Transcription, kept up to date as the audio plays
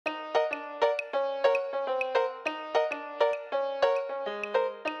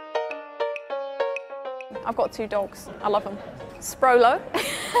I've got 2 dogs. I love them. Sprolo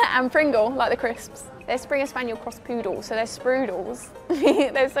and Pringle, like the crisps. They're Springer Spaniel cross poodles, so they're sprudels.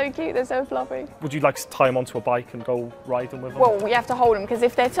 They're so cute, they're so fluffy. Would you like to tie them onto a bike and go riding with them? Well, you have to hold them, because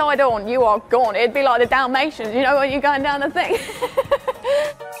if they're tied on, you are gone. It'd be like the Dalmatians, you know, when you're going down the thing.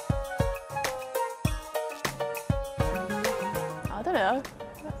 I don't know.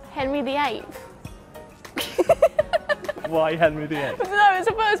 Henry VIII. Why Henry VIII? No, it's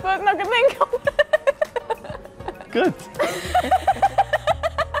the first person I can think of. Good.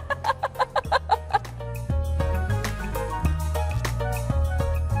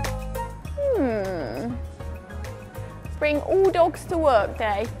 Bring all dogs to work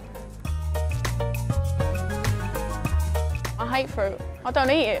day. I hate fruit. I don't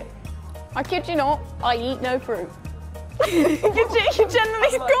eat it. I kid you not, I eat no fruit. You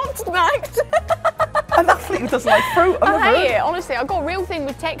generally got snacked. An athlete who doesn't like fruit. I hate it, honestly. I've got a real thing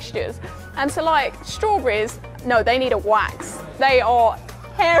with textures. And so like strawberries, no, they need a wax. They are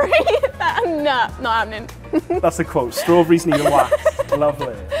hairy. No, not happening. That's a quote. Strawberries need a wax.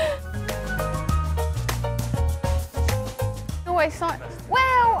 Lovely.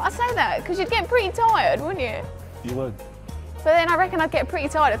 Well, I say that because you'd get pretty tired, wouldn't you? You would. But then I reckon I'd get pretty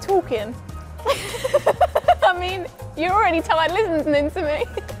tired of talking. I mean, you're already tired listening to me.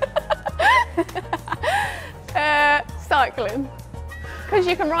 Cycling. Because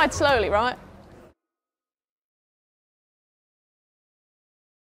you can ride slowly, right?